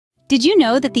Did you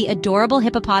know that the adorable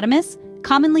hippopotamus,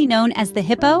 commonly known as the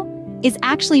hippo, is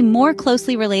actually more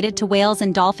closely related to whales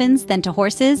and dolphins than to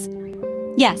horses?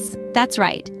 Yes, that's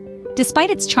right. Despite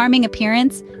its charming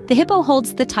appearance, the hippo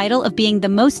holds the title of being the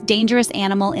most dangerous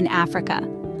animal in Africa.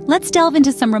 Let's delve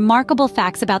into some remarkable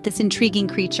facts about this intriguing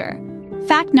creature.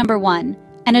 Fact number 1.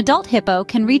 An adult hippo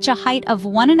can reach a height of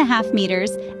 1.5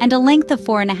 meters and a length of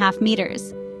 4.5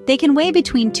 meters. They can weigh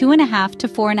between 2.5 to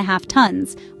 4.5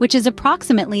 tons, which is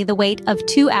approximately the weight of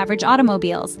 2 average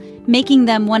automobiles, making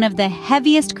them one of the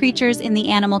heaviest creatures in the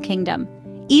animal kingdom.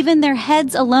 Even their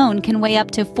heads alone can weigh up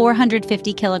to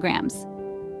 450 kilograms.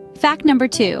 Fact number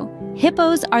 2.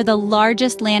 Hippos are the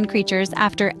largest land creatures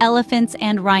after elephants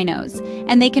and rhinos,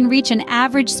 and they can reach an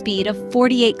average speed of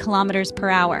 48 kilometers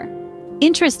per hour.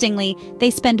 Interestingly,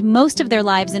 they spend most of their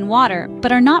lives in water,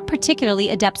 but are not particularly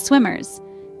adept swimmers.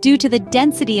 Due to the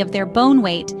density of their bone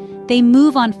weight, they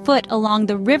move on foot along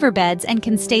the riverbeds and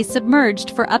can stay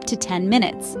submerged for up to 10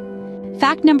 minutes.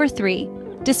 Fact number 3.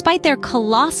 Despite their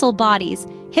colossal bodies,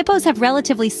 hippos have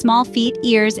relatively small feet,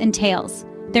 ears, and tails.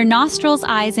 Their nostrils,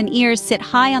 eyes, and ears sit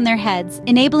high on their heads,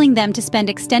 enabling them to spend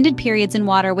extended periods in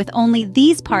water with only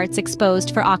these parts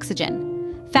exposed for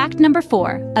oxygen. Fact number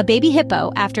 4. A baby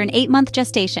hippo, after an 8-month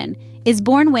gestation, is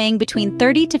born weighing between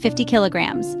 30 to 50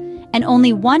 kilograms. And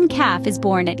only one calf is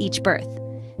born at each birth.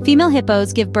 Female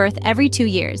hippos give birth every 2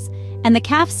 years, and the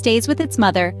calf stays with its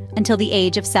mother until the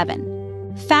age of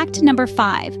 7. Fact number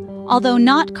 5. Although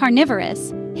not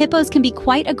carnivorous, hippos can be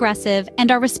quite aggressive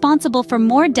and are responsible for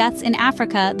more deaths in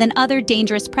Africa than other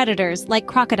dangerous predators like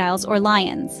crocodiles or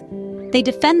lions. They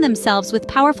defend themselves with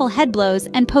powerful head blows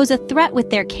and pose a threat with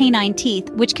their canine teeth,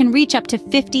 which can reach up to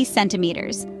 50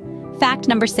 centimeters. Fact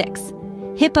number 6.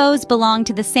 Hippos belong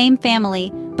to the same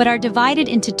family, but are divided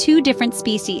into 2 different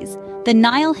species, the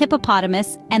Nile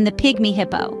hippopotamus and the pygmy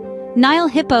hippo. Nile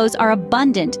hippos are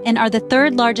abundant and are the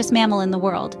 3rd largest mammal in the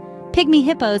world. Pygmy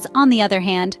hippos, on the other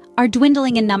hand, are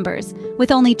dwindling in numbers,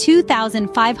 with only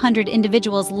 2,500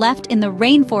 individuals left in the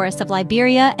rainforests of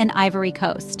Liberia and Ivory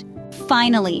Coast.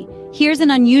 Finally, here's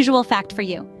an unusual fact for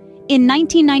you. In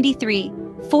 1993,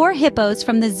 4 hippos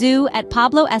from the zoo at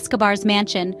Pablo Escobar's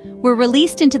mansion were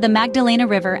released into the Magdalena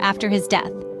River after his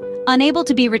death. Unable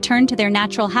to be returned to their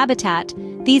natural habitat,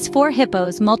 these 4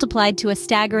 hippos multiplied to a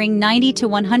staggering 90 to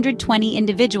 120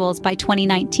 individuals by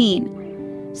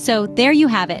 2019. So there you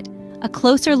have it, a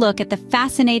closer look at the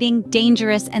fascinating,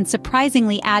 dangerous, and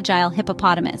surprisingly agile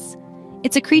hippopotamus.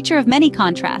 It's a creature of many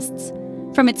contrasts,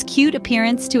 from its cute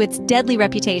appearance to its deadly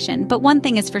reputation, but one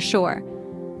thing is for sure.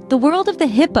 The world of the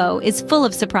hippo is full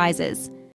of surprises.